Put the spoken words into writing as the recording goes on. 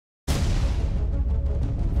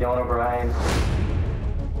O'Brien.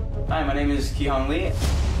 Hi, my name is Ki-Hong Lee.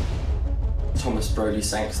 Thomas Brody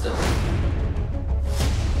Sangster.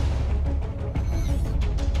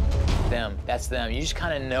 Them, that's them. You just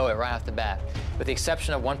kind of know it right off the bat, with the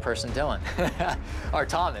exception of one person, Dylan, or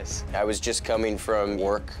Thomas. I was just coming from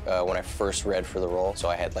work when I first read for the role, so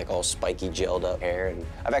I had like all spiky, gelled up hair, and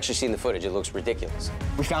I've actually seen the footage. It looks ridiculous.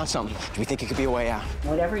 We found something. Do we think it could be a way out?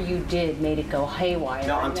 Whatever you did made it go haywire.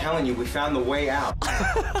 No, I'm telling you, we found the way out.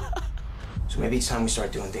 So maybe it's time we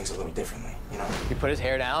start doing things a little differently, you know? He put his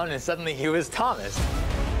hair down, and suddenly he was Thomas.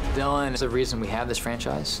 Dylan is the reason we have this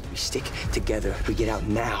franchise. We stick together. We get out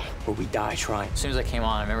now, or we die trying. As soon as I came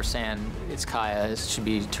on, I remember saying, it's Kaya, it should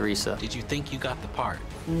be Teresa. Did you think you got the part?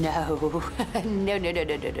 No.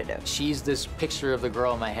 No. She's this picture of the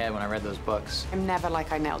girl in my head when I read those books. I'm never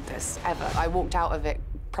like I nailed this, ever. I walked out of it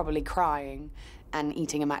probably crying and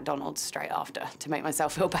eating a McDonald's straight after to make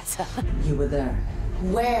myself feel better. You were there.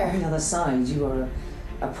 Where? On the other side, you were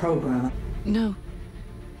a programmer. No.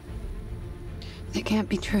 It can't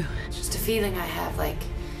be true. It's just a feeling I have, like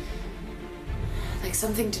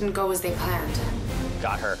something didn't go as they planned.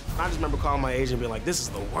 Got her. I just remember calling my agent and being like, this is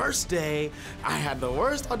the worst day. I had the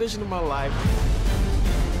worst audition of my life.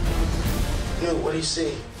 No, what do you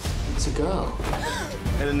see? It's a girl.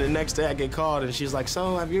 And then the next day I get called and she's like,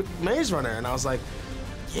 so have you Maze Runner? And I was like,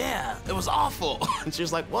 yeah, it was awful. And she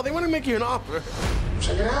was like, well, they want to make you an offer.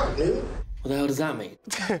 Check it out, dude. What the hell does that mean?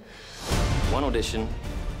 One audition,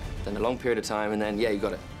 then a long period of time, and then, yeah, you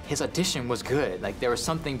got it. His audition was good. Like, there was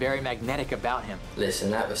something very magnetic about him. Listen,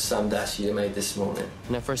 that was some dash you made this morning.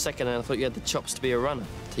 You know, for a second, I thought you had the chops to be a runner,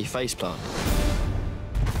 to your face plant.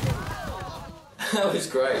 That was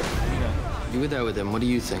great. You were there with him. What do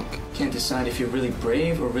you think? Can't decide if you're really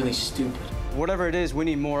brave or really stupid. Whatever it is, we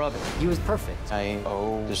need more of it. He was perfect. I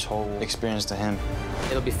owe this whole experience to him.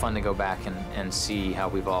 It'll be fun to go back and see how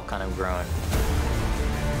we've all kind of grown.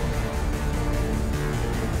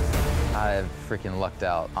 I've freaking lucked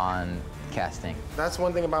out on casting. That's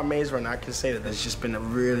one thing about Maze Runner. I can say that it's just been a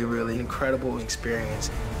really, really incredible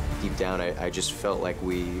experience. Deep down, I just felt like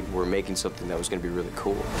we were making something that was going to be really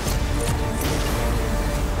cool.